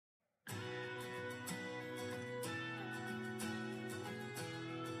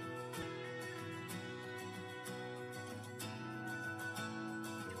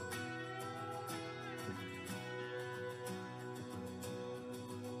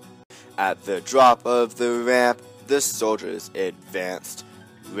At the drop of the ramp, the soldiers advanced,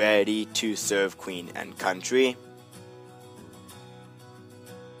 ready to serve Queen and country.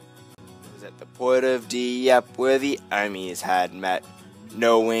 It was at the port of Dieppe where the armies had met,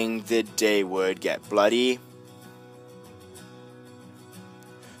 knowing the day would get bloody.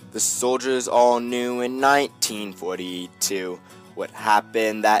 The soldiers all knew in 1942 what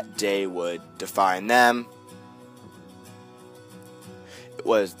happened that day would define them. It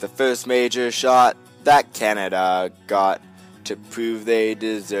was the first major shot that Canada got to prove they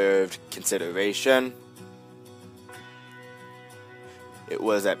deserved consideration. It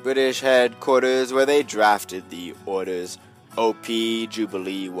was at British headquarters where they drafted the orders. Operation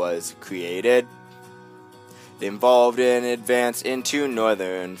Jubilee was created. It involved an advance into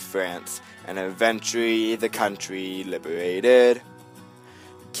northern France and eventually the country liberated.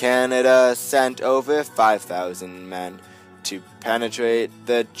 Canada sent over 5,000 men to penetrate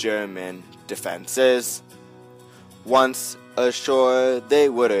the German defenses. Once ashore, they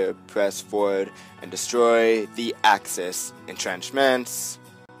would press forward and destroy the Axis entrenchments.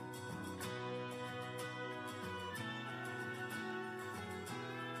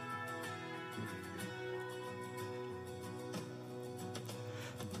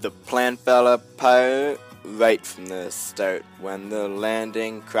 The plan fell apart right from the start when the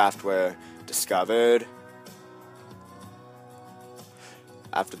landing craft were discovered.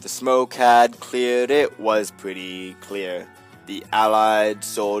 After the smoke had cleared, it was pretty clear the Allied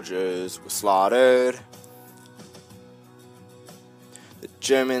soldiers were slaughtered. The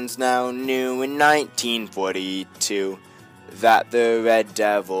Germans now knew in 1942 that the Red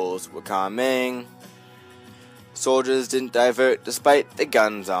Devils were coming. Soldiers didn't divert despite the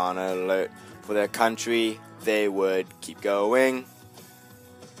guns on alert. For their country, they would keep going.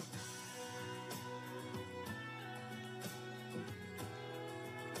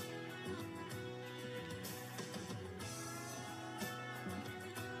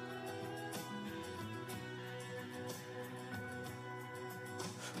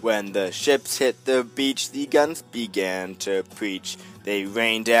 When the ships hit the beach, the guns began to preach. They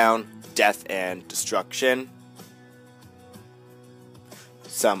rained down death and destruction.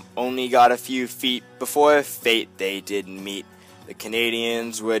 Some only got a few feet before fate they did meet. The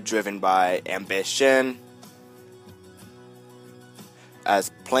Canadians were driven by ambition. As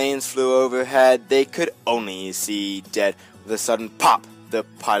planes flew overhead, they could only see dead. With a sudden pop, the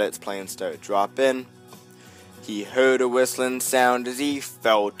pilot's plane started dropping. He heard a whistling sound as he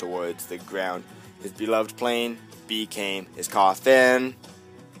fell towards the ground. His beloved plane became his coffin.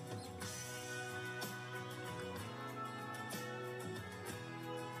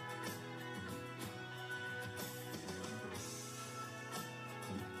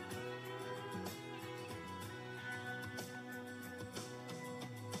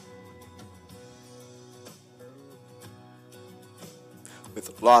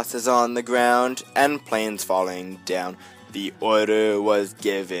 With losses on the ground and planes falling down, the order was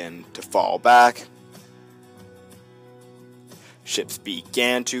given to fall back. Ships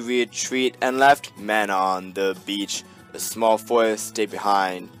began to retreat and left men on the beach. A small force stayed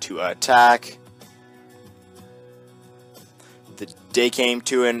behind to attack. The day came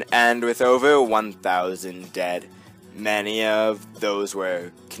to an end with over 1,000 dead. Many of those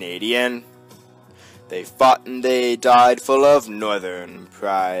were Canadian. They fought and they died full of northern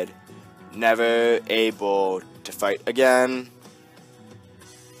pride, never able to fight again.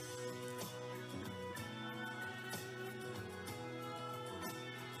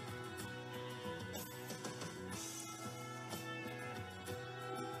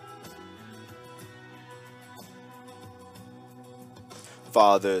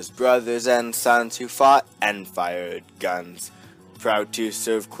 Fathers, brothers, and sons who fought and fired guns, proud to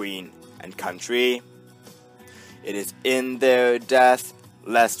serve Queen and country. It is in their death,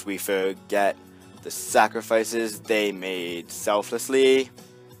 lest we forget the sacrifices they made selflessly.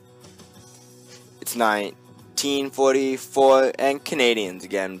 It's 1944 and Canadians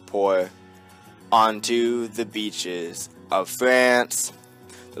again pour onto the beaches of France.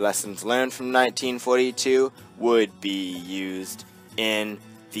 The lessons learned from 1942 would be used in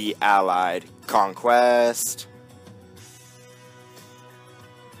the Allied conquest.